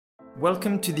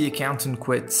Welcome to The Accountant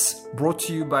Quits, brought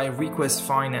to you by Request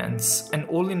Finance, an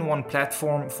all-in-one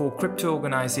platform for crypto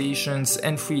organizations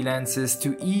and freelancers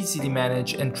to easily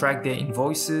manage and track their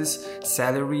invoices,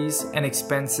 salaries, and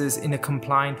expenses in a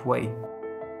compliant way.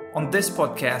 On this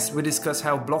podcast, we discuss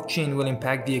how blockchain will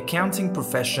impact the accounting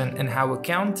profession and how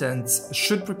accountants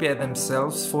should prepare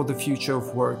themselves for the future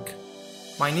of work.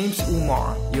 My name's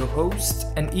Umar, your host,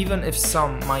 and even if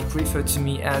some might refer to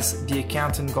me as the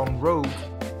accountant gone rogue,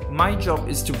 my job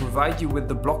is to provide you with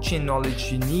the blockchain knowledge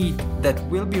you need that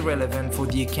will be relevant for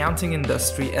the accounting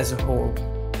industry as a whole.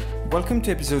 Welcome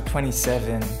to episode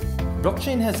 27.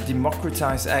 Blockchain has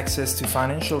democratized access to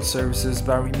financial services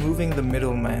by removing the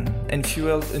middleman and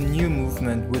fueled a new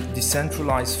movement with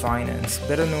decentralized finance,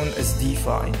 better known as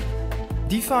DeFi.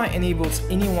 DeFi enables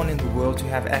anyone in the world to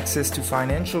have access to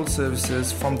financial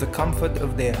services from the comfort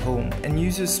of their home and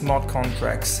uses smart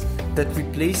contracts that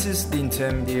replaces the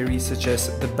intermediary such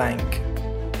as the bank.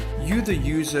 You, the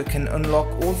user, can unlock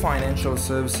all financial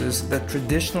services that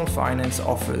traditional finance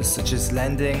offers, such as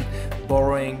lending,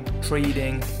 borrowing,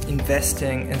 trading,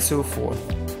 investing, and so forth.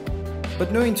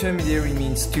 But no intermediary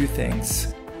means two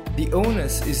things. The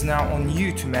onus is now on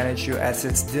you to manage your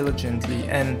assets diligently,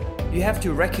 and you have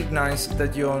to recognize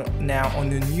that you're now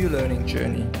on a new learning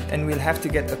journey and will have to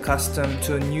get accustomed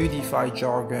to a new DeFi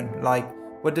jargon like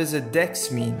what does a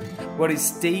DEX mean? What is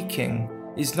staking?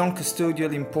 Is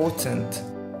non-custodial important?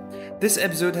 This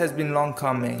episode has been long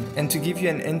coming, and to give you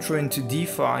an intro into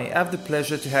DeFi, I have the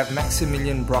pleasure to have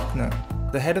Maximilian Bruckner,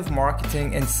 the head of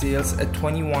marketing and sales at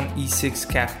 21E6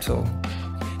 Capital.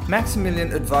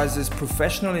 Maximilian advises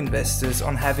professional investors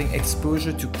on having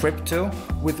exposure to crypto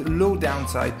with low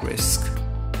downside risk.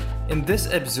 In this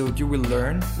episode, you will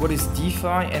learn what is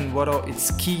DeFi and what are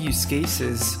its key use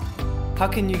cases. How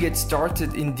can you get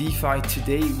started in DeFi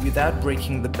today without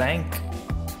breaking the bank?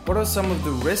 What are some of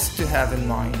the risks to have in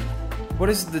mind? What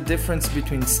is the difference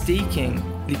between staking,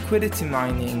 liquidity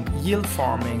mining, yield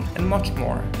farming, and much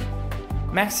more?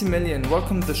 Maximilian,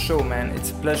 welcome to the show, man. It's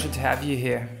a pleasure to have you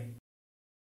here.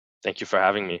 Thank you for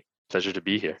having me. Pleasure to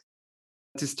be here.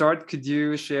 To start, could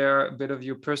you share a bit of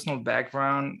your personal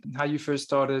background, how you first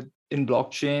started in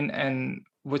blockchain, and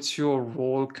what's your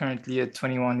role currently at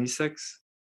 21E6?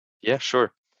 Yeah,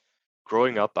 sure.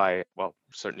 Growing up, I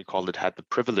certainly had the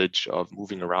privilege of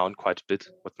moving around quite a bit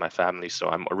with my family. So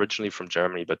I'm originally from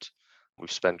Germany, but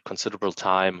we've spent considerable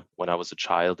time when I was a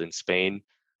child in Spain,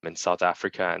 in South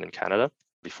Africa, and in Canada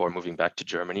before moving back to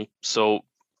Germany. So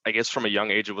I guess from a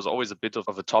young age, it was always a bit of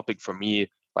a topic for me,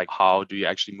 like how do you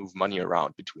actually move money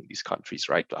around between these countries,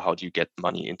 right? How do you get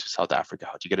money into South Africa?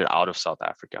 How do you get it out of South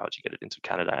Africa? How do you get it into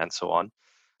Canada and so on?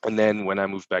 And then when I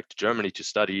moved back to Germany to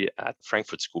study at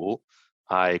Frankfurt School,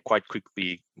 I quite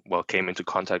quickly came into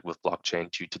contact with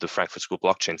blockchain due to the Frankfurt School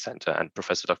Blockchain Center and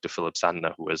Professor Dr. Philipp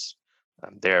Sandner, who was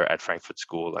there at Frankfurt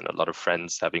School, and a lot of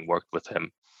friends having worked with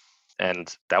him.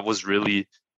 And that was really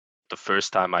the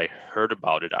first time I heard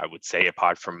about it, I would say,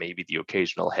 apart from maybe the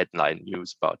occasional headline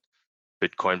news about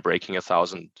Bitcoin breaking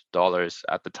 $1,000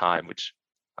 at the time, which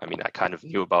I kind of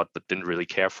knew about, but didn't really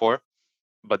care for.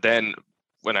 But then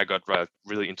when I got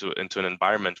really into an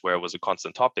environment where it was a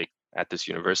constant topic at this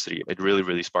university, it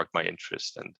really sparked my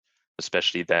interest. And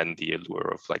especially then the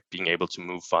allure of being able to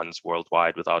move funds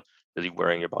worldwide without really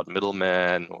worrying about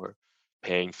middlemen or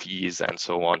paying fees and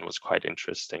so on was quite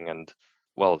interesting. And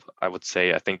I would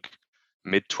say, I think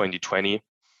mid-2020,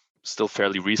 still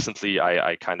fairly recently,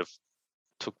 I kind of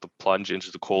took the plunge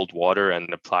into the cold water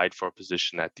and applied for a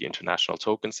position at the International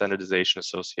Token Standardization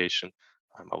Association.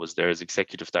 I was there as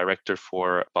executive director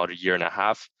for about a year and a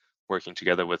half, working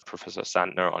together with Professor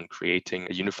Sandner on creating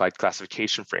a unified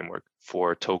classification framework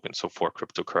for tokens, so for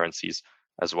cryptocurrencies,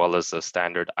 as well as a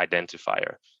standard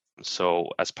identifier. So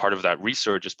as part of that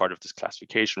research, as part of this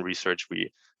classification research,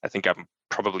 I think I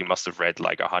probably must have read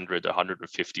 100,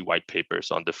 150 white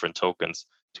papers on different tokens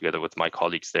together with my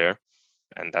colleagues there.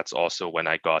 And that's also when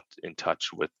I got in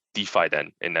touch with DeFi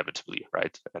then, inevitably,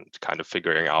 right? And kind of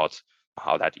figuring out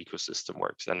how that ecosystem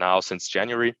works. And now since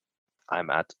January, I'm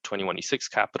at 21E6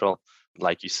 Capital,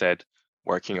 like you said,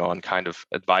 working on kind of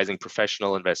advising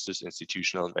professional investors,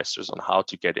 institutional investors on how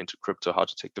to get into crypto, how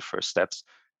to take the first steps,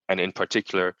 and in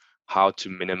particular, how to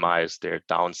minimize their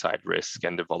downside risk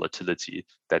and the volatility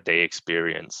that they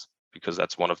experience, because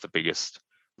that's one of the biggest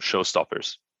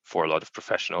showstoppers for a lot of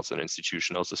professionals and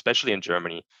institutionals, especially in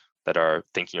Germany, that are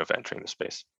thinking of entering the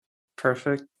space.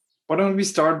 Perfect. Why don't we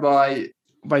start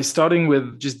by starting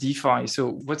with just DeFi? So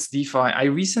what's DeFi? I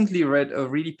recently read a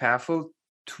really powerful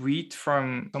tweet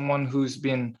from someone who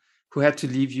had to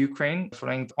leave Ukraine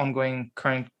following the ongoing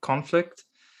current conflict.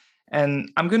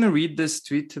 And I'm going to read this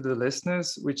tweet to the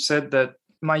listeners, which said that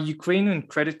my Ukrainian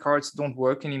credit cards don't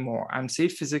work anymore. I'm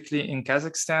safe physically in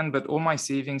Kazakhstan, but all my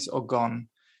savings are gone.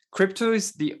 Crypto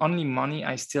is the only money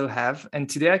I still have. And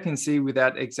today I can say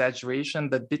without exaggeration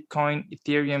that Bitcoin,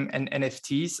 Ethereum, and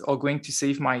NFTs are going to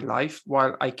save my life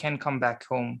while I can come back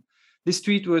home. This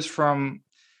tweet was from,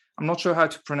 I'm not sure how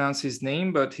to pronounce his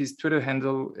name, but his Twitter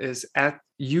handle is at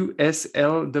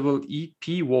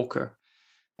USLEEP Walker.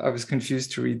 I was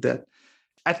confused to read that.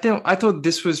 I thought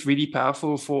this was really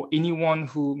powerful for anyone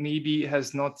who maybe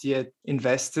has not yet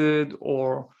invested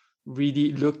or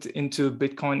really looked into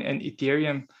Bitcoin and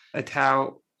Ethereum, at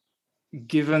how,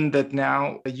 given that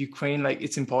now Ukraine, like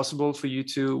it's impossible for you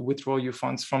to withdraw your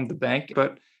funds from the bank,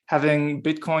 but having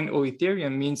Bitcoin or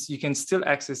Ethereum means you can still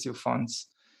access your funds.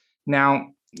 Now,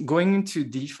 going into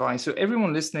DeFi, so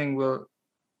everyone listening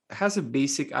has a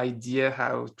basic idea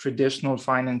how traditional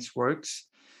finance works,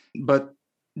 but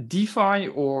DeFi,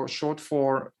 or short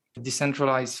for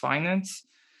decentralized finance,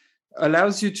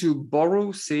 allows you to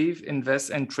borrow, save, invest,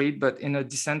 and trade, but in a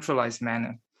decentralized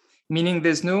manner. Meaning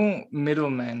there's no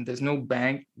middleman, there's no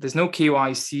bank, there's no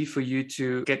KYC for you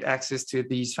to get access to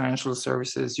these financial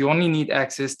services. You only need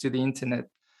access to the internet.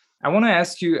 I want to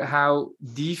ask you how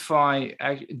DeFi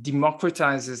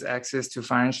democratizes access to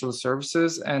financial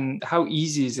services, and how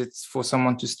easy is it for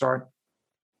someone to start?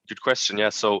 Good question. Yeah.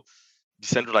 So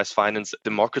decentralized finance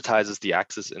democratizes the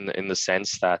access in the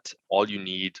sense that all you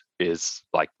need is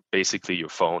like basically your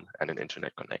phone and an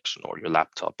internet connection, or your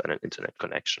laptop and an internet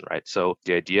connection, right? So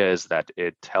the idea is that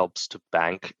it helps to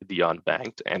bank the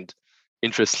unbanked, and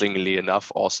interestingly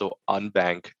enough, also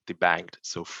unbank the banked,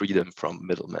 so freedom from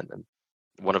middlemen. And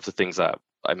one of the things that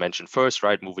I mentioned first,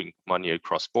 right, moving money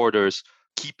across borders,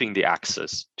 keeping the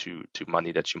access to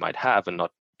money that you might have, and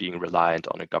not being reliant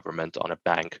on a government, on a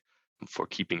bank, for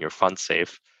keeping your funds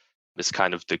safe, is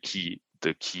kind of the key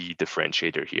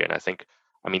differentiator here. And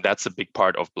I mean, that's a big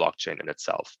part of blockchain in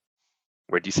itself.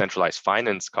 Where decentralized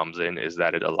finance comes in is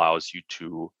that it allows you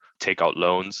to take out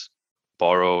loans,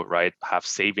 borrow, right, have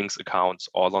savings accounts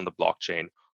all on the blockchain,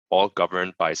 all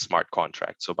governed by smart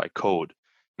contracts, so by code,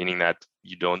 meaning that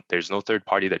there's no third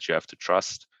party that you have to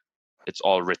trust. It's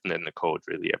all written in the code,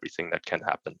 really, everything that can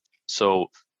happen. So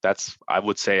that's, I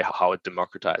would say, how it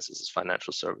democratizes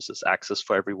financial services, access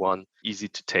for everyone, easy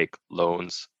to take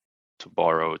loans, to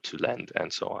borrow, to lend,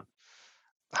 and so on.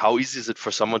 How easy is it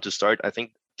for someone to start? I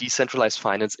think decentralized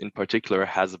finance in particular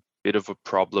has a bit of a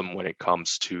problem when it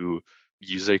comes to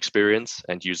user experience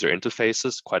and user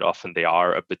interfaces. Quite often they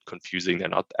are a bit confusing. They're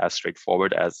not as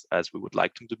straightforward as we would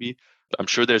like them to be. I'm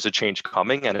sure there's a change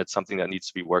coming, and it's something that needs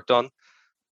to be worked on.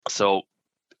 So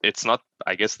it's not,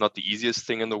 I guess, not the easiest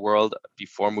thing in the world.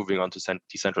 Before moving on to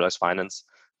decentralized finance,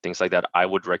 things like that, I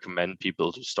would recommend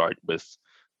people to start with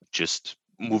just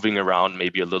moving around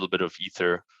maybe a little bit of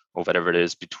Ether or whatever it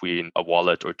is between a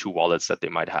wallet or two wallets that they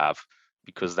might have,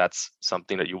 because that's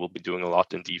something that you will be doing a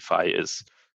lot in DeFi is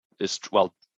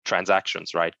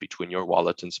transactions, right, between your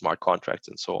wallet and smart contracts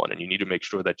and so on. And you need to make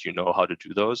sure that you know how to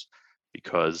do those,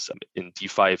 because in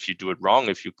DeFi, if you do it wrong,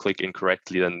 if you click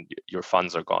incorrectly, then your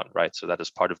funds are gone, right? So that is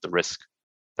part of the risk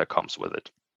that comes with it.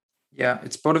 Yeah,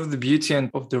 it's part of the beauty and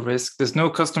of the risk. There's no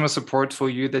customer support for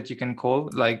you that you can call,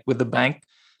 like with the bank.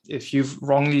 If you've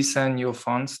wrongly sent your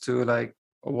funds to like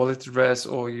a wallet address,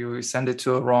 or you send it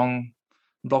to a wrong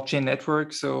blockchain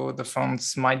network, so the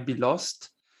funds might be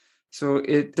lost. So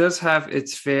it does have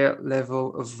its fair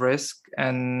level of risk,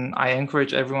 and I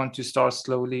encourage everyone to start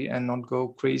slowly and not go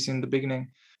crazy in the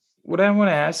beginning. What I want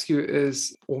to ask you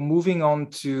is, or moving on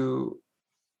to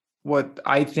what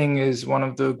I think is one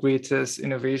of the greatest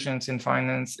innovations in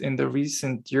finance in the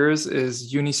recent years,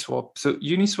 is Uniswap. So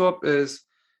Uniswap is,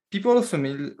 people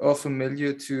are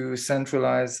familiar to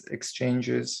centralized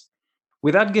exchanges.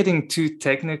 Without getting too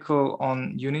technical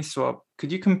on Uniswap,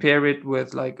 could you compare it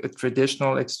with like a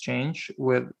traditional exchange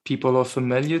with people are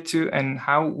familiar to, and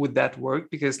how would that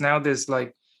work? Because now there's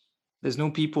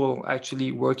no people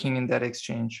actually working in that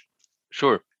exchange.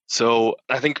 Sure. So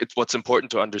I think what's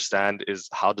important to understand is,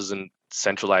 how does a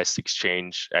centralized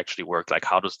exchange actually work? Like,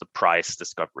 how does the price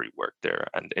discovery work there?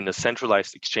 And in a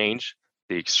centralized exchange,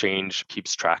 the exchange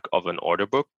keeps track of an order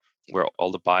book where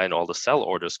all the buy and all the sell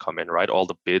orders come in, right? All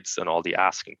the bids and all the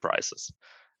asking prices.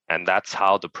 And that's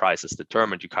how the price is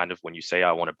determined. You kind of, when you say,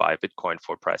 I want to buy Bitcoin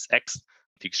for price X,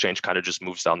 the exchange kind of just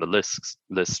moves down the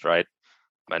list, right?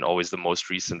 And always the most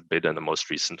recent bid and the most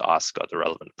recent ask are the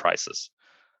relevant prices.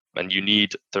 And you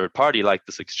need third party like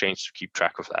this exchange to keep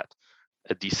track of that.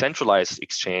 A decentralized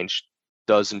exchange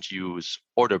doesn't use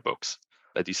order books.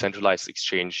 A decentralized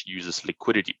exchange uses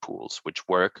liquidity pools, which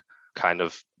work kind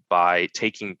of by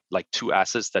taking like two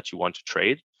assets that you want to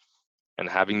trade and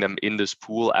having them in this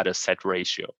pool at a set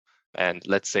ratio. And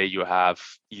let's say you have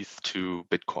ETH to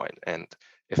Bitcoin. And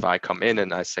if I come in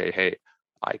and I say, hey,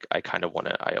 I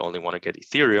only want to get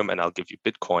Ethereum and I'll give you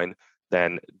Bitcoin,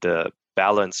 then the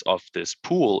balance of this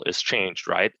pool is changed,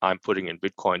 right? I'm putting in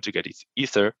Bitcoin to get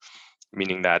Ether,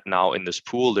 meaning that now in this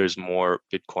pool, there's more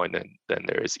Bitcoin than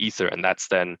there is Ether. And that's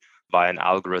then via an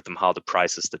algorithm how the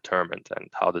price is determined and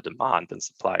how the demand and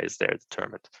supply is there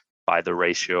determined by the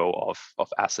ratio of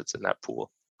assets in that pool.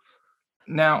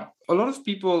 Now, a lot of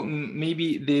people,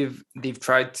 maybe they've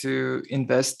tried to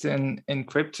invest in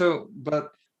crypto,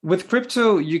 but with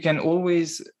crypto, you can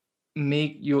always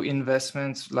make your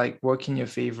investments like work in your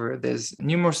favor. There's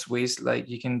numerous ways like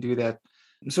you can do that.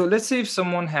 So let's say if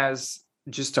someone has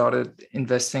just started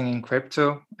investing in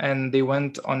crypto and they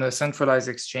went on a centralized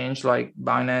exchange like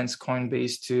Binance,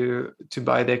 Coinbase to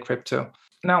buy their crypto.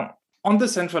 Now, on the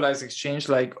centralized exchange,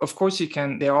 like of course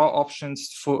there are options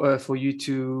for you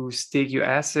to stake your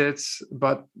assets,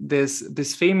 but there's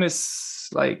this famous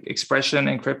like expression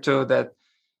in crypto that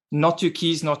not your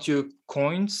keys, not your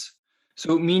coins.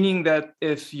 So meaning that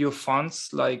if your funds,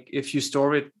 like if you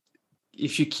store it,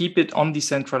 if you keep it on the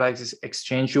centralized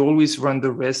exchange, you always run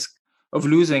the risk of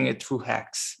losing it through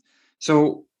hacks.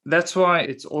 So that's why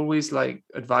it's always like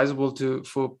advisable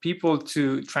for people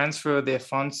to transfer their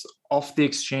funds off the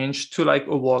exchange to like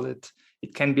a wallet.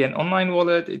 It can be an online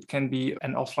wallet, it can be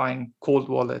an offline cold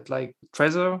wallet like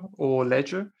Trezor or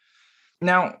Ledger.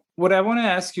 Now, what I want to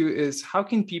ask you is how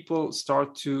can people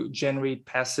start to generate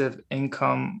passive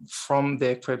income from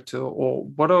their crypto, or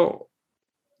what are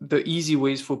the easy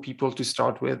ways for people to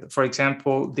start with? For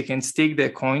example, they can stake their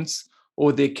coins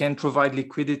or they can provide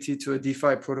liquidity to a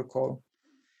DeFi protocol.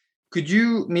 Could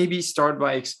you maybe start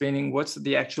by explaining what's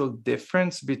the actual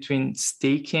difference between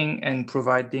staking and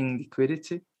providing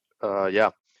liquidity?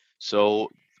 Yeah. So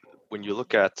when you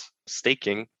look at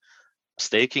staking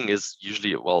is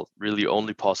usually, really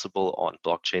only possible on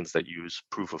blockchains that use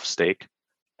proof of stake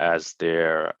as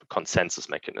their consensus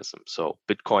mechanism. So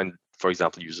Bitcoin, for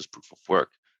example, uses proof of work.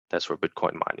 That's where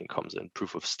Bitcoin mining comes in.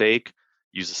 Proof of stake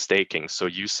uses staking. So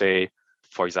you say,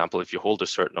 for example, if you hold a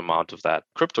certain amount of that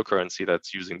cryptocurrency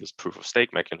that's using this proof of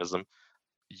stake mechanism,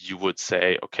 you would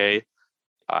say, okay,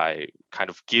 I kind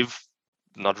of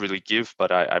not really give,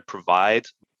 but I provide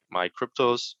my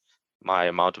cryptos, my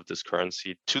amount of this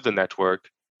currency to the network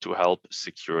to help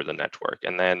secure the network.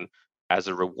 And then as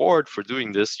a reward for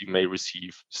doing this, you may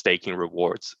receive staking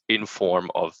rewards in form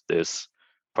of this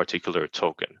particular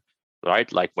token,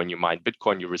 right? Like when you mine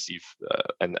Bitcoin, you receive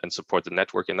and support the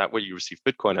network. In that way, you receive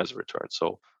Bitcoin as a return.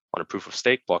 So on a proof of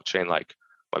stake blockchain, like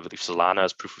I believe Solana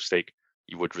is proof of stake,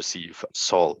 you would receive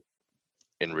Sol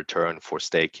in return for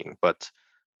staking. But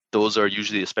those are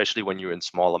usually, especially when you're in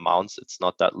small amounts, it's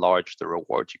not that large, the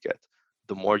reward you get.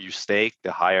 The more you stake,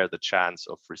 the higher the chance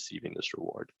of receiving this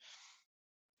reward.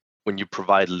 When you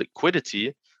provide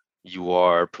liquidity, you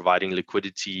are providing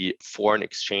liquidity for an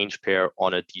exchange pair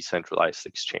on a decentralized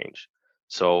exchange.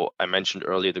 So I mentioned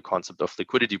earlier the concept of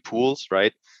liquidity pools,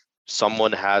 right?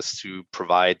 Someone has to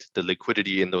provide the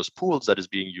liquidity in those pools that is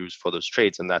being used for those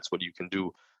trades, and that's what you can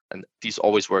do. And these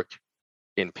always work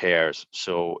in pairs.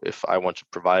 So if I want to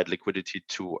provide liquidity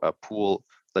to a pool,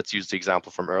 let's use the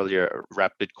example from earlier,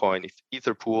 wrap Bitcoin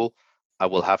Ether pool, I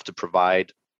will have to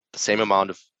provide the same amount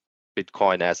of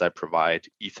Bitcoin as I provide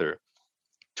Ether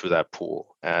to that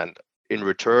pool. And in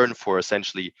return for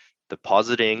essentially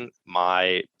depositing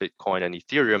my Bitcoin and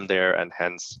Ethereum there, and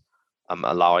hence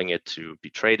allowing it to be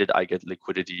traded, I get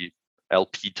liquidity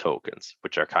LP tokens,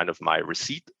 which are kind of my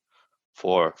receipt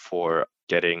for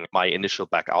getting my initial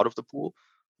back out of the pool.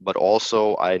 But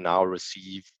also I now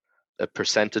receive a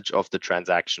percentage of the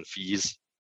transaction fees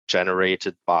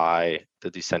generated by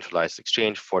the decentralized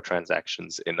exchange for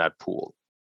transactions in that pool.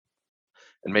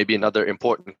 And maybe another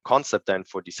important concept then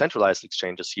for decentralized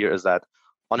exchanges here is that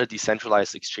on a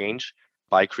decentralized exchange,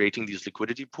 by creating these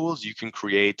liquidity pools, you can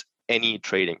create any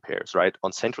trading pairs, right?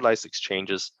 On centralized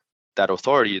exchanges, that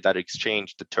authority, that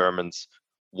exchange determines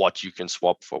what you can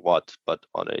swap for what. But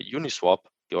on a Uniswap,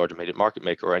 the automated market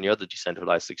maker, or any other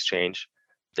decentralized exchange,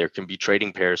 there can be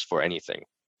trading pairs for anything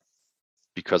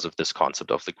because of this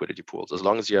concept of liquidity pools. As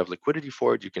long as you have liquidity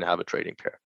for it, you can have a trading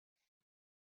pair.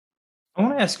 I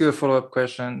want to ask you a follow-up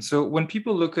question. So when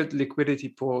people look at liquidity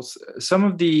pools, some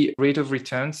of the rate of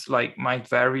returns like might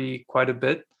vary quite a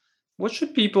bit. What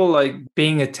should people like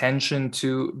paying attention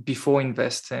to before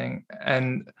investing?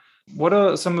 And What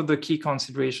are some of the key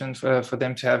considerations for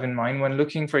them to have in mind when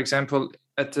looking, for example,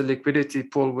 at the liquidity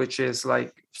pool, which is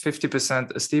like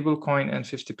 50% a stable coin and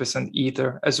 50%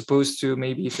 Ether, as opposed to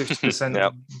maybe 50%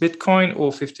 Yeah. Bitcoin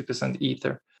or 50%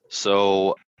 Ether?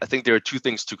 So I think there are two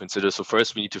things to consider. So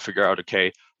first, we need to figure out,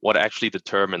 okay, what actually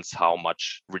determines how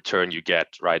much return you get,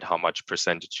 right? How much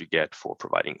percentage you get for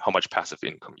providing, how much passive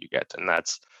income you get. And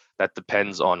that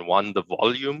depends on, one, the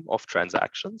volume of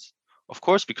transactions, of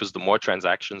course, because the more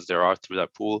transactions there are through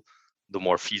that pool, the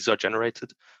more fees are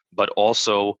generated, but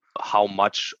also how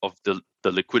much of the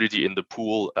liquidity in the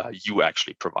pool you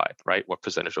actually provide, right? What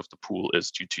percentage of the pool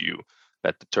is due to you.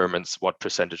 That determines what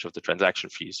percentage of the transaction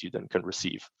fees you then can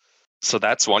receive. So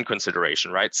that's one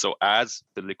consideration, right? So as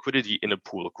the liquidity in a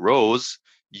pool grows,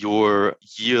 your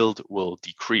yield will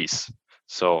decrease.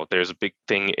 So there's a big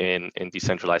thing in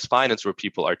decentralized finance where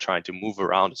people are trying to move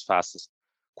around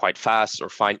quite fast or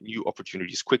find new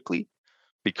opportunities quickly,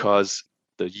 because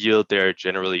the yield there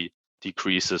generally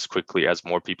decreases quickly as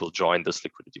more people join this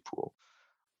liquidity pool.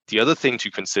 The other thing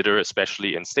to consider,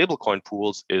 especially in stablecoin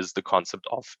pools, is the concept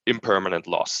of impermanent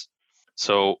loss.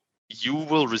 So you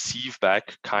will receive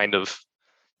back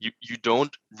you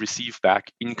don't receive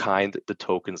back in kind the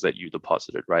tokens that you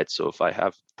deposited, right? So if I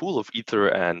have a pool of Ether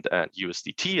and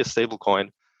USDT, a stablecoin,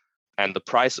 and the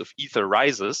price of Ether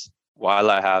rises while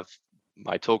I have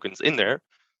my tokens in there,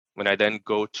 when I then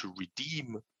go to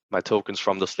redeem my tokens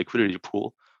from this liquidity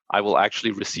pool, I will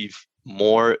actually receive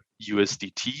more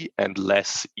USDT and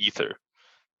less Ether.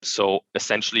 So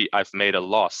essentially, I've made a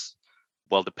loss.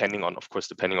 Well, depending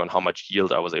on how much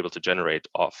yield I was able to generate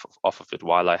off of it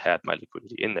while I had my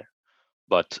liquidity in there.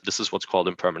 But this is what's called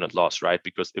impermanent loss, right?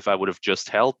 Because if I would have just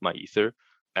held my Ether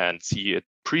and see it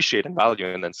appreciate in value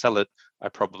and then sell it, I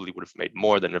probably would have made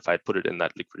more than if I put it in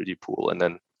that liquidity pool and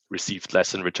then received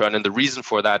less in return. And the reason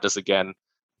for that is, again,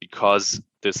 because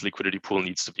this liquidity pool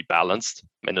needs to be balanced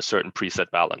in a certain preset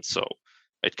balance. So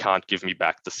it can't give me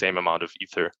back the same amount of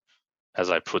Ether as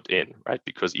I put in, right?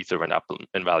 Because Ether went up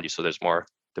in value, so there's more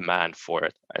demand for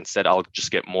it. Instead, I'll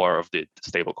just get more of the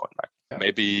stablecoin back. Yeah.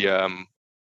 Maybe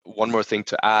one more thing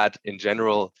to add. In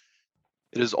general,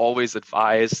 it is always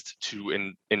advised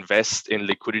to invest in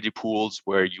liquidity pools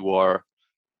where you are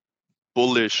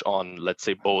bullish on, let's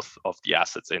say, both of the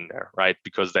assets in there, right?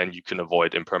 Because then you can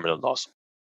avoid impermanent loss.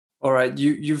 All right,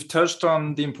 you've touched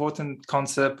on the important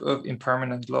concept of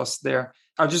impermanent loss there.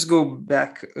 I'll just go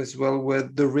back as well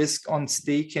with the risk on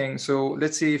staking. So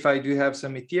let's say if I do have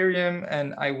some Ethereum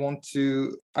and I want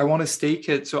to stake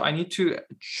it, so I need to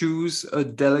choose a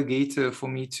delegator for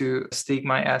me to stake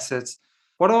my assets.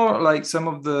 What are like some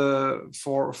of the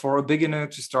for a beginner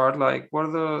to start? Like, what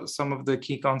are some of the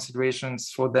key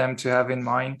considerations for them to have in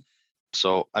mind?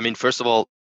 So, I mean, first of all,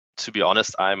 to be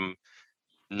honest, I'm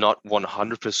not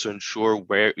 100% sure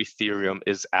where Ethereum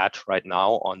is at right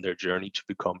now on their journey to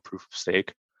become proof of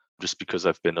stake, just because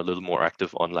I've been a little more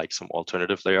active on like some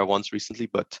alternative layer ones recently.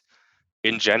 But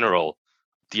in general,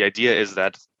 the idea is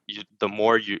that the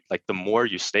more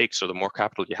you stake, so the more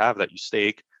capital you have that you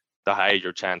stake, the higher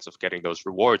your chance of getting those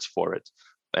rewards for it.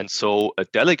 And so a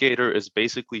delegator is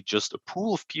basically just a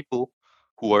pool of people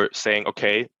who are saying,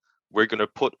 okay, we're going to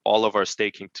put all of our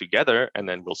staking together and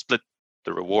then we'll split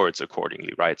the rewards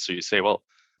accordingly, right? So you say, well,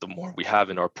 the more we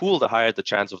have in our pool, the higher the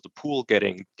chance of the pool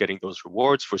getting those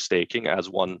rewards for staking as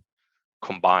one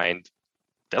combined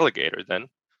delegator then.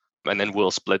 And then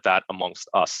we'll split that amongst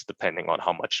us depending on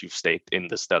how much you've staked in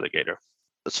this delegator.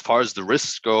 As far as the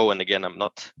risks go, and again, I'm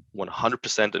not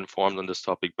 100% informed on this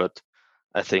topic, but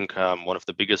I think one of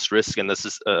the biggest risks, and this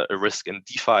is a risk in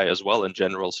DeFi as well in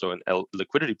general, so in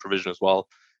liquidity provision as well,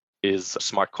 is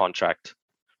smart contract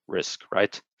risk,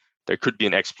 right? There could be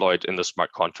an exploit in the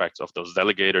smart contracts of those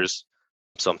delegators.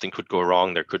 Something could go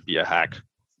wrong. There could be a hack.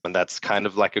 And that's kind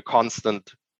of like a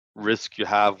constant risk you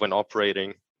have when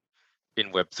operating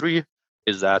in Web3,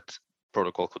 is that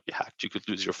protocol could be hacked. You could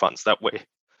lose your funds that way.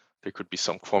 There could be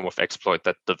some form of exploit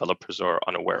that developers are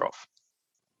unaware of.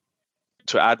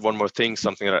 To add one more thing,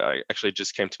 something that I actually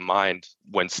just came to mind,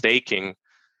 when staking,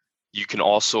 you can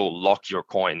also lock your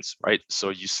coins, right? So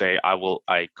you say,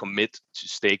 I commit to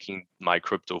staking my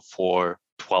crypto for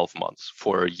 12 months,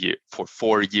 for a year, for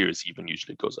 4 years, even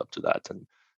usually goes up to that. And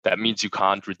that means you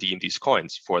can't redeem these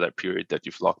coins for that period that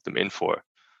you've locked them in for.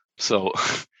 So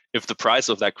if the price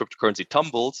of that cryptocurrency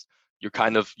tumbles, you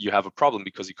have a problem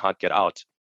because you can't get out.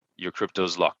 Your crypto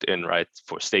is locked in, right,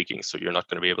 for staking. So you're not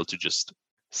going to be able to just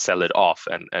sell it off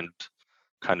and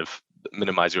kind of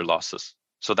minimize your losses.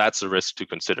 So that's a risk to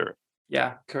consider.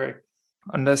 Yeah, correct.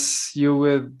 Unless you're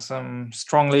with some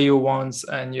strong layer ones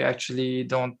and you actually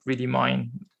don't really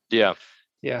mind. Yeah.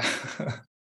 Yeah.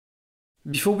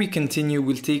 Before we continue,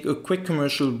 we'll take a quick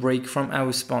commercial break from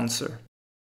our sponsor.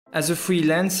 As a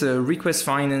freelancer, Request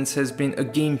Finance has been a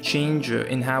game changer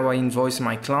in how I invoice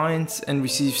my clients and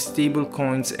receive stable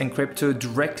coins and crypto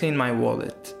directly in my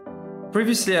wallet.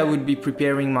 Previously, I would be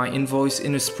preparing my invoice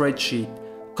in a spreadsheet,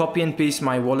 copy and paste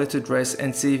my wallet address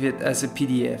and save it as a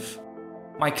PDF.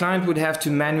 My client would have to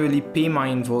manually pay my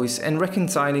invoice, and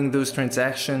reconciling those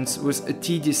transactions was a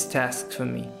tedious task for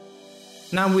me.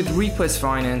 Now with Request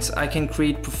Finance, I can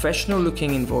create professional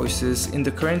looking invoices in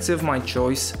the currency of my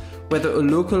choice, whether a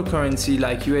local currency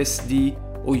like USD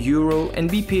or Euro, and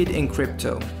be paid in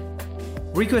crypto.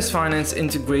 Request Finance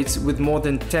integrates with more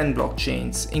than 10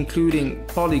 blockchains, including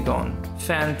Polygon,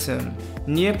 Phantom,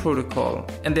 Near Protocol,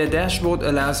 and their dashboard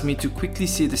allows me to quickly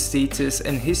see the status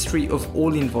and history of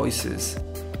all invoices.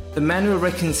 The manual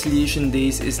reconciliation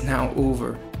days is now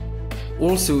over.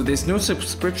 Also, there's no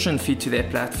subscription fee to their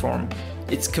platform.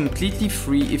 It's completely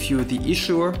free if you're the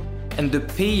issuer, and the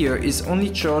payer is only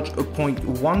charged a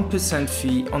 0.1%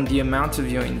 fee on the amount of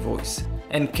your invoice,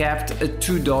 and capped at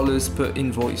 $2 per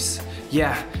invoice.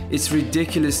 Yeah, it's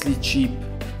ridiculously cheap.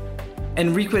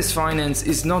 And Request Finance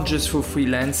is not just for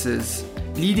freelancers.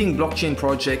 Leading blockchain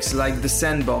projects like The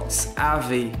Sandbox,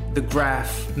 Aave, The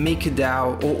Graph,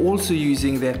 MakerDAO are also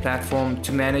using their platform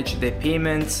to manage their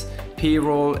payments,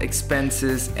 payroll,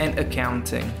 expenses, and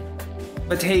accounting.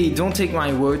 But hey, don't take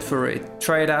my word for it.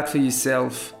 Try it out for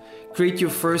yourself. Create your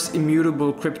first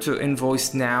immutable crypto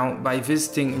invoice now by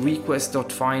visiting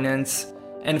request.finance,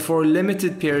 and for a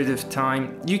limited period of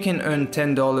time, you can earn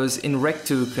 $10 in REC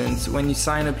tokens when you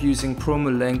sign up using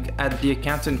promo link at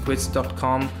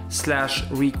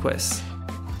theaccountantquits.com/request.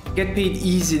 Get paid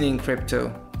easily in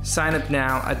crypto. Sign up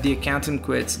now at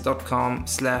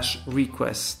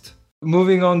theaccountantquits.com/request.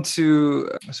 Moving on to,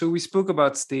 so we spoke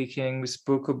about staking, we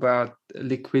spoke about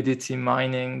liquidity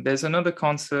mining. There's another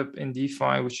concept in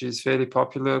DeFi which is fairly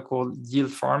popular called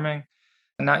yield farming.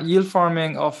 Now, yield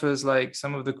farming offers like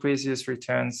some of the craziest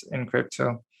returns in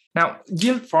crypto. Now,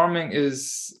 yield farming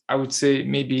is, I would say,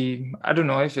 maybe, I don't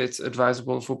know if it's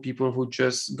advisable for people who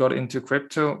just got into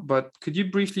crypto, but could you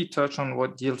briefly touch on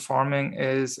what yield farming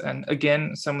is and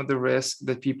again, some of the risks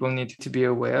that people need to be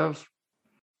aware of?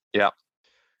 Yeah.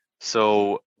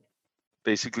 So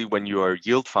basically, when you are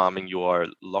yield farming, you are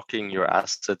locking your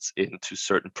assets into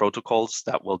certain protocols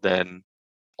that will then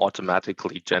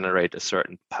automatically generate a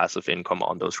certain passive income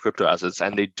on those crypto assets.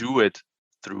 And they do it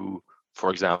through,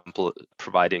 for example,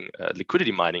 providing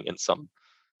liquidity mining in some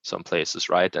places,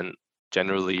 right? And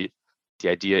generally, the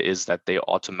idea is that they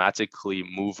automatically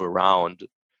move around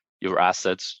your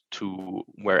assets to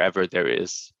wherever there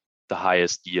is the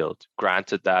highest yield.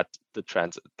 Granted that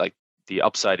the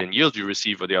upside in yield you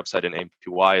receive or the upside in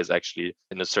APY is actually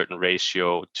in a certain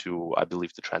ratio to, I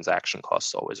believe, the transaction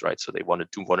costs always, right? So they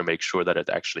want to make sure that it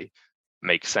actually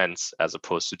makes sense as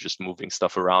opposed to just moving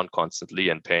stuff around constantly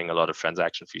and paying a lot of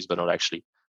transaction fees, but not actually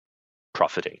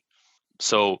profiting.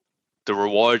 So the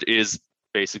reward is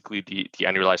basically the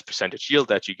annualized percentage yield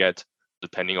that you get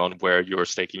depending on where you're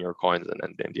staking your coins.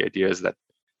 And then the idea is that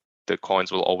the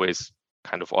coins will always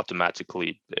kind of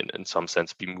automatically, in some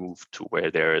sense, be moved to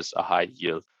where there is a high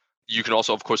yield. You can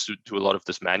also, of course, do a lot of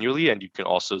this manually, and you can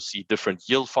also see different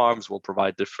yield farms will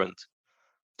provide different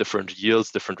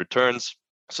yields, different returns.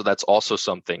 So that's also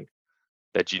something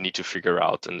that you need to figure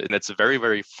out. And it's a very,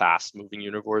 very fast-moving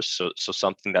universe. So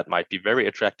something that might be very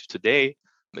attractive today,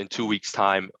 in 2 weeks'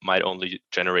 time, might only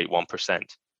generate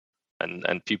 1%.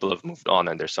 And people have moved on,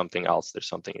 and there's something else, there's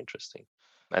something interesting.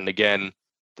 And again,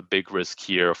 the big risk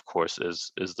here, of course,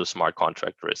 is the smart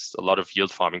contract risk. A lot of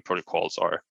yield farming protocols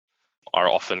are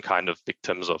often kind of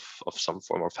victims of some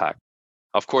form of hack.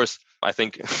 Of course, I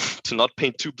think to not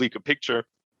paint too bleak a picture,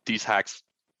 these hacks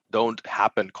don't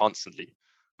happen constantly.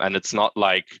 And it's not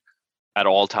like at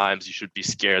all times you should be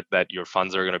scared that your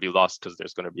funds are going to be lost because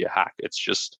there's going to be a hack. It's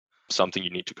just something you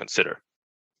need to consider.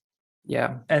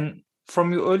 Yeah. And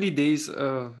from your early days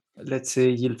of, let's say,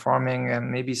 yield farming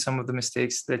and maybe some of the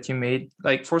mistakes that you made,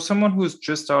 like for someone who's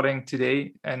just starting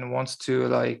today and wants to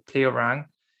like play around,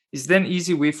 is there an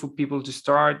easy way for people to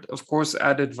start? Of course,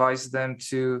 I'd advise them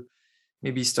to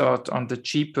maybe start on the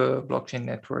cheaper blockchain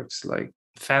networks like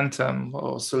Phantom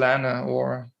or Solana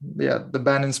or the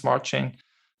Binance Smart Chain.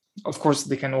 Of course,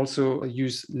 they can also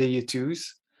use layer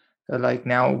twos like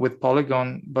now with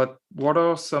Polygon, but what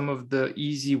are some of the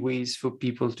easy ways for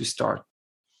people to start?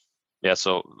 Yeah,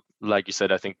 so like you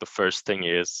said, I think the first thing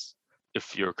is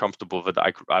if you're comfortable with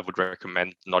it, I would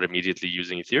recommend not immediately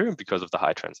using Ethereum because of the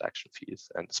high transaction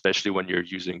fees. And especially when you're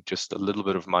using just a little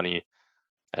bit of money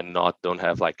and don't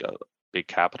have like a big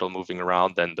capital moving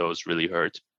around, then those really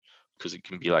hurt. because it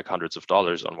can be like hundreds of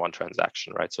dollars on one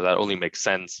transaction, right? So that only makes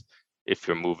sense if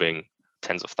you're moving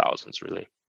tens of thousands, really.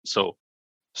 So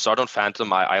start on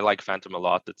Phantom. I like Phantom a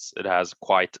lot. It has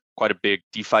quite a big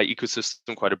DeFi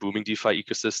ecosystem, quite a booming DeFi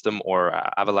ecosystem. Or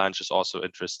Avalanche is also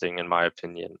interesting in my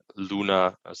opinion.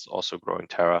 Luna is also growing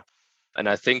Terra, and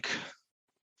I think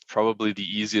probably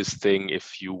the easiest thing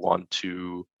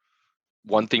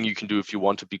one thing you can do if you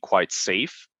want to be quite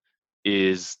safe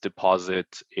is deposit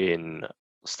in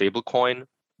stablecoin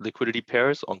liquidity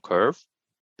pairs on Curve,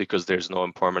 because there's no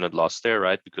impermanent loss there,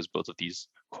 right? Because both of these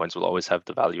coins will always have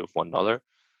the value of $1.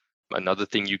 Another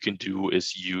thing you can do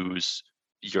is use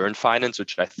Yearn Finance,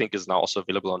 which I think is now also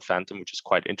available on Phantom, which is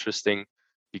quite interesting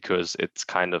because it's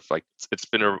kind of like it's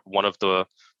been one of the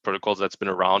protocols that's been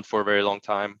around for a very long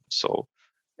time. So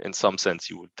in some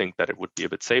sense, you would think that it would be a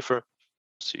bit safer.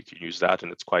 So you can use that,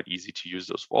 and it's quite easy to use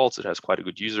those vaults. It has quite a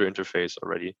good user interface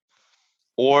already.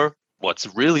 Or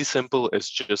what's really simple is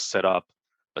just set up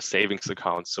a savings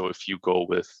account. So if you go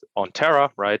with on Terra,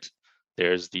 right,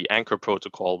 there's the Anchor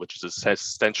protocol, which is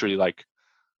essentially like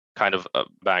kind of a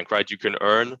bank, right? You can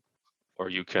earn or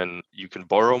you can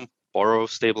borrow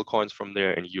stable coins from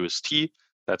there in UST.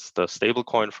 That's the stable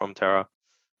coin from Terra.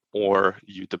 Or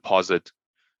you deposit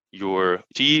your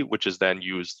T, which is then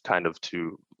used kind of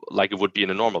to, like it would be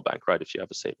in a normal bank, right? If you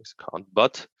have a savings account.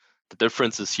 But the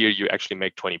difference is here you actually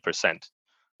make 20%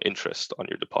 interest on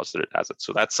your deposited assets.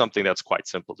 So that's something that's quite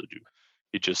simple to do.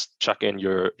 You just chuck in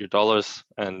your dollars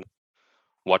and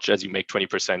watch as you make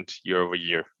 20% year over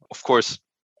year. Of course,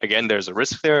 again, there's a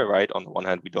risk there, right? On the one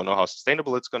hand, we don't know how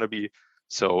sustainable it's going to be.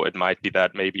 So it might be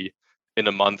that maybe in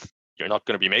a month, you're not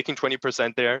going to be making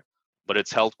 20% there, but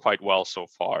it's held quite well so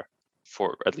far,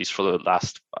 for at least for the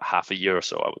last half a year or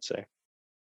so, I would say.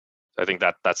 I think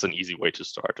that's an easy way to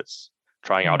start. It's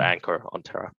trying out Anchor on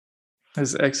Terra.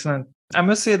 That's excellent. I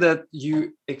must say that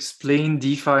you explain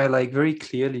DeFi like very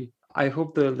clearly. I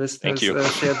hope the listeners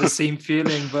share the same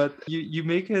feeling, but you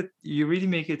really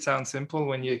make it sound simple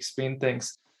when you explain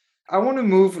things. I want to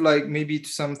move like maybe to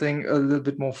something a little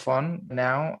bit more fun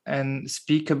now and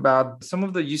speak about some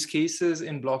of the use cases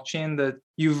in blockchain that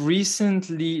you've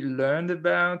recently learned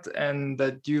about and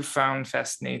that you found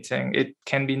fascinating. It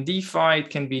can be in DeFi, it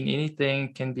can be in anything,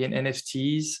 it can be in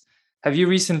NFTs. Have you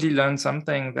recently learned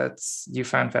something that you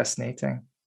found fascinating?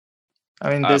 I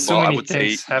mean, there's so many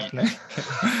things happening.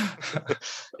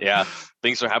 Yeah,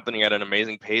 things are happening at an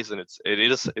amazing pace, and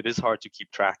it is hard to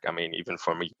keep track. I mean, even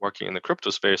for me working in the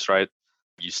crypto space, right?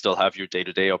 You still have your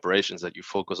day-to-day operations that you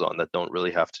focus on that don't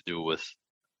really have to do with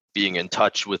being in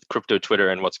touch with crypto Twitter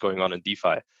and what's going on in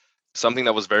DeFi. Something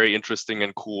that was very interesting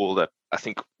and cool that I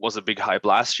think was a big hype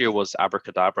last year was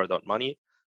abracadabra.money,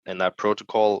 and that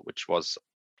protocol, which was,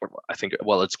 I think,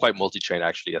 well, it's quite multi-chain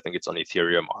actually. I think it's on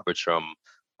Ethereum, Arbitrum,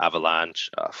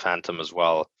 Avalanche, Phantom as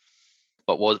well.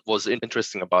 But what was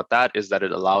interesting about that is that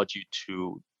it allowed you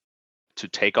to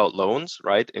take out loans,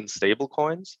 right, in stable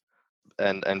coins,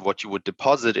 and what you would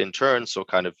deposit in turn. So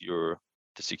kind of the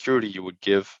security you would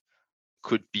give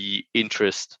could be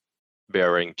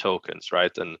interest-bearing tokens,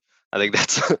 right? And I think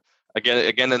that's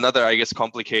again another, I guess,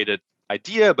 complicated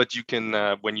idea. But you can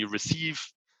when you receive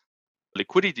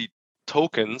liquidity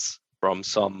tokens from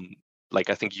some, like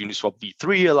I think Uniswap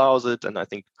V3 allows it, and I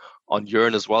think on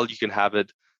Yearn as well you can have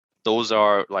it. Those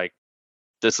are like,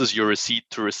 this is your receipt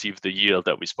to receive the yield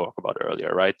that we spoke about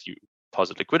earlier, right? You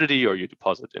deposit liquidity or you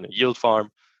deposit in a yield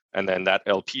farm, and then that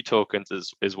LP tokens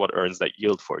is what earns that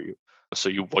yield for you.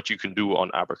 So what you can do on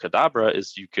Abracadabra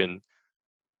is you can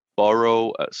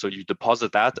borrow, so you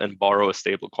deposit that and borrow a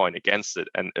stable coin against it.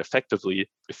 And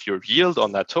effectively, if your yield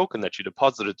on that token that you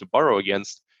deposited to borrow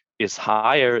against is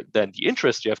higher than the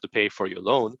interest you have to pay for your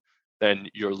loan, then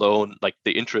your loan, like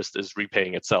the interest is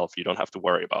repaying itself. You don't have to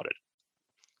worry about it.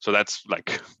 So that's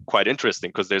like quite interesting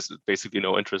because there's basically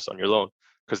no interest on your loan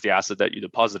because the asset that you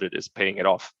deposited is paying it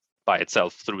off by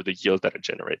itself through the yield that it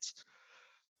generates.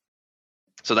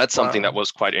 So that's something that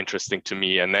was quite interesting to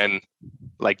me. And then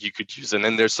like you could use, and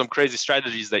then there's some crazy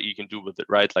strategies that you can do with it,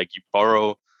 right? Like you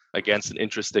borrow against an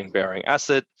interesting bearing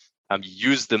asset. You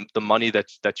use the money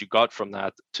that you got from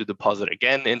that to deposit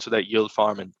again into that yield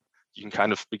farm, and you can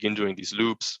kind of begin doing these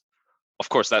loops. Of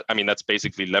course, that's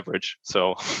basically leverage.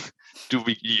 So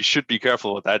you should be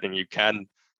careful with that, and you can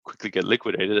quickly get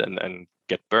liquidated and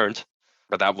get burnt.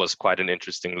 But that was quite an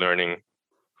interesting learning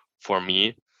for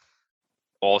me.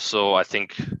 Also, I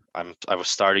think I was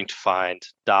starting to find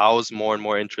DAOs more and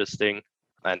more interesting,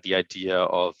 and the idea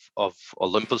of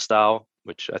Olympus DAO,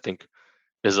 which I think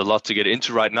is a lot to get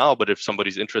into right now. But if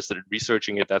somebody's interested in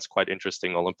researching it, that's quite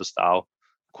interesting. Olympus DAO,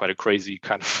 quite a crazy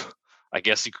kind of I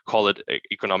guess you could call it an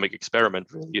economic experiment,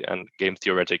 really, and game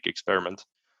theoretic experiment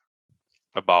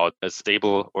about a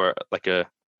stable or like a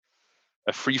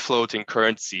free floating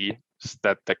currency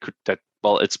that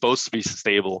well, it's supposed to be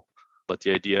stable, but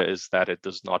the idea is that it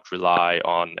does not rely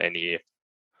on any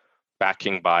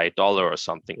backing by dollar or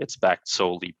something. It's backed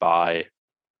solely by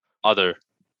other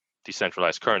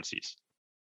decentralized currencies.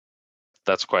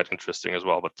 That's quite interesting as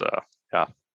well, but yeah,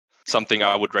 something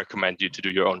I would recommend you to do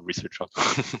your own research on.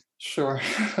 Sure.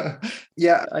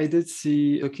 Yeah, I did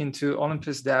look into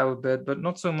Olympus DAO a bit, but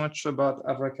not so much about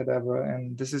Abracadabra.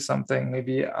 And this is something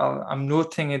maybe I'm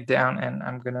noting it down and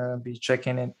I'm going to be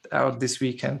checking it out this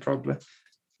weekend probably.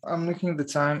 I'm looking at the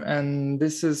time and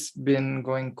this has been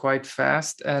going quite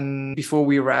fast. And before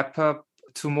we wrap up,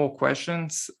 2 more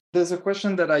questions. There's a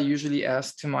question that I usually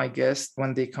ask to my guests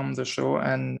when they come to the show.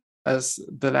 And as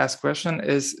the last question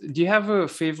is, do you have a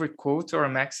favorite quote or a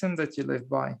maxim that you live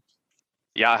by?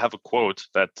 Yeah, I have a quote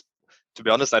that, to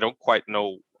be honest, I don't quite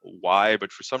know why,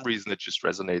 but for some reason it just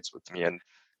resonates with me. And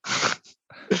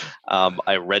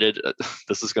I read it.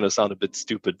 This is going to sound a bit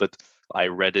stupid, but I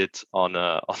read it on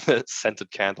a scented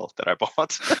candle that I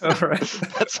bought. All right.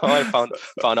 That's how I found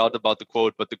out about the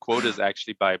quote. But the quote is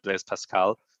actually by Blaise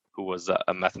Pascal, who was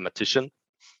a mathematician.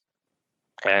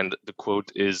 And the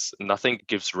quote is, "Nothing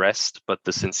gives rest but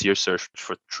the sincere search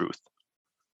for truth."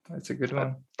 That's a good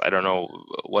one. I don't know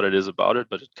what it is about it,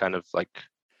 but it kind of like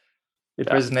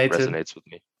resonates with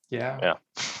me. Yeah.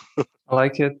 I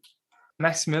like it.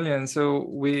 Maximilian, so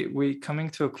we're coming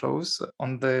to a close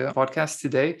on the podcast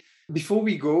today. Before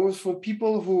we go, for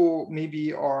people who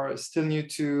maybe are still new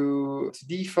to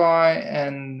DeFi,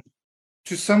 and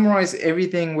to summarize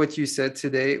everything what you said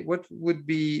today, what would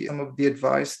be some of the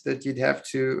advice that you'd have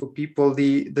for people?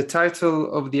 The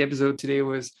title of the episode today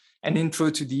was An Intro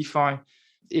to DeFi.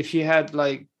 If you had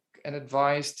like an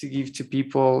advice to give to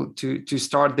people to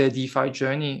start their DeFi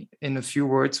journey in a few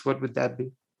words, what would that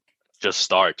be? Just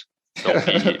start. Don't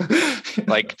be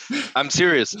like, I'm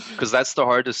serious, because that's the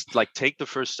hardest. Like, take the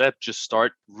first step, just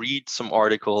start, read some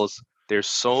articles. There's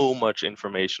so much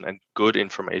information and good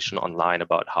information online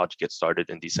about how to get started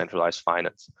in decentralized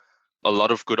finance. A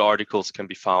lot of good articles can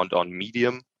be found on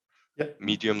Medium,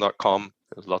 medium.com.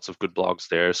 There's lots of good blogs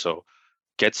there. So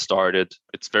get started.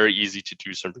 It's very easy to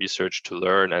do some research, to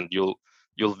learn, and you'll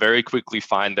very quickly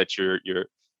find that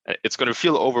it's going to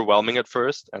feel overwhelming at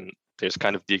first, and there's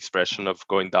kind of the expression of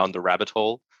going down the rabbit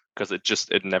hole, because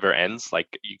it never ends.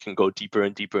 Like, you can go deeper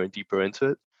and deeper and deeper into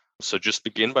it. So just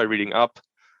begin by reading up.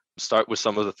 Start with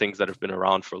some of the things that have been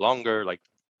around for longer, like,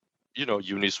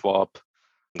 Uniswap,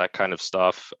 that kind of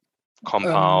stuff,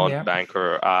 Compound,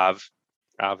 Banker,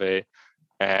 Aave,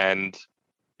 and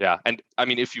yeah. And I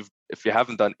mean, if you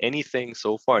haven't done anything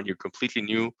so far and you're completely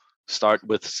new, start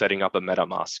with setting up a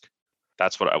MetaMask.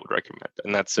 That's what I would recommend.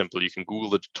 And that's simple. You can Google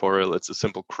the tutorial. It's a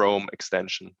simple Chrome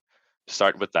extension.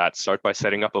 Start with that. Start by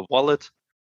setting up a wallet,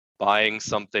 buying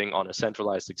something on a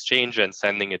centralized exchange, and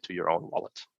sending it to your own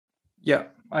wallet. Yeah,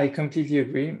 I completely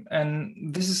agree.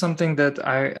 And this is something that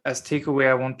as takeaway,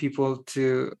 I want people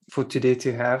for today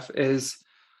to have is,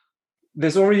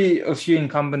 there's already a few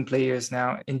incumbent players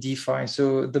now in DeFi.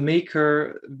 So the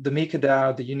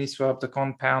MakerDAO, the Uniswap, the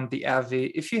Compound, the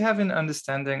Aave, if you have an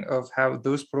understanding of how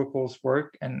those protocols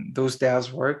work and those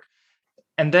DAOs work,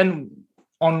 and then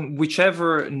on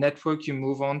whichever network you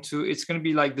move on to, it's going to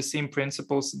be like the same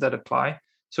principles that apply.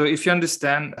 So if you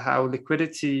understand how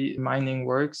liquidity mining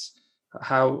works,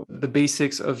 how the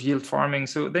basics of yield farming,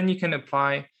 so then you can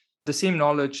apply the same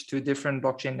knowledge to different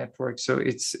blockchain networks. So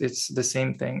it's the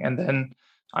same thing. And then,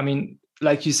 I mean,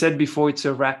 like you said before, it's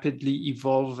a rapidly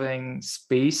evolving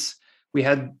space. We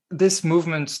had this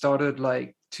movement started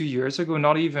like 2 years ago,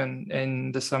 not even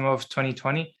in the summer of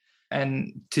 2020.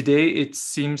 And today it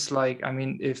seems like, I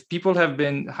mean, if people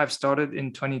have started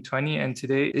in 2020 and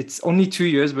today it's only 2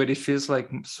 years, but it feels like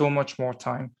so much more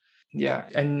time. Yeah.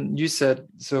 And you said,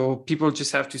 so people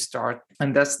just have to start.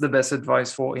 And that's the best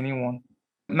advice for anyone.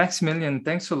 Maximilian,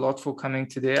 thanks a lot for coming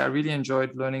today. I really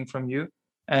enjoyed learning from you.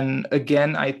 And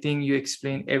again, I think you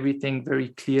explained everything very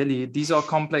clearly. These are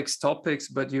complex topics,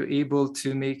 but you're able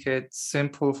to make it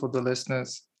simple for the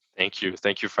listeners. Thank you.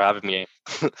 Thank you for having me.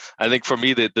 I think for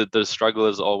me, the struggle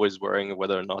is always worrying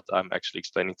whether or not I'm actually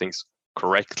explaining things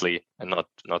correctly and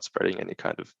not spreading any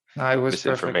kind of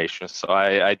misinformation. Perfect. So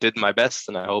I did my best,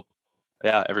 and I hope,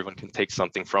 everyone can take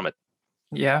something from it.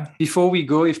 Yeah. Before we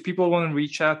go, if people want to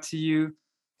reach out to you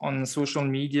on social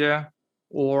media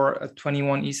or at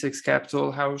 21E6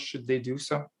 Capital, how should they do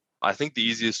so? I think the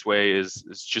easiest way is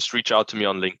just reach out to me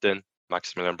on LinkedIn,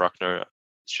 Maximilian Bruckner.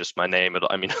 It's just my name. It'll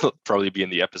probably be in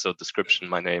the episode description,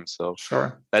 my name. So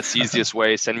sure. That's the easiest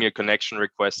way. Send me a connection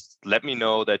request. Let me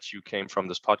know that you came from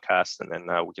this podcast, and then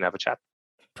we can have a chat.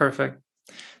 Perfect.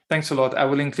 Thanks a lot. I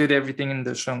will include everything in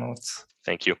the show notes.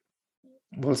 Thank you.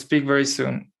 We'll speak very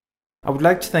soon. I would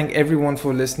like to thank everyone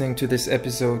for listening to this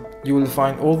episode. You will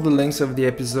find all the links of the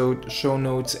episode, show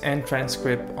notes, and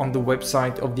transcript on the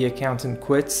website of The Accountant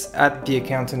Quits at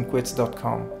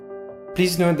theaccountantquits.com.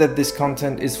 Please note that this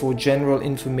content is for general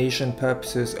information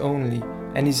purposes only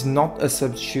and is not a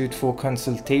substitute for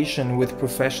consultation with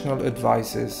professional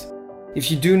advisors.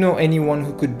 If you do know anyone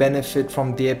who could benefit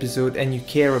from the episode and you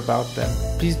care about them,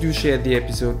 please do share the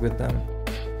episode with them.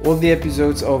 All the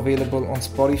episodes are available on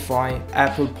Spotify,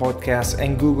 Apple Podcasts,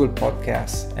 and Google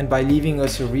Podcasts. And by leaving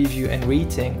us a review and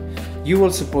rating, you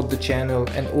will support the channel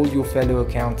and all your fellow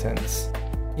accountants.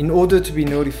 In order to be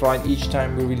notified each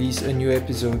time we release a new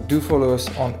episode, do follow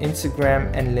us on Instagram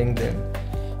and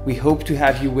LinkedIn. We hope to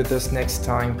have you with us next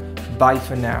time. Bye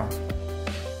for now.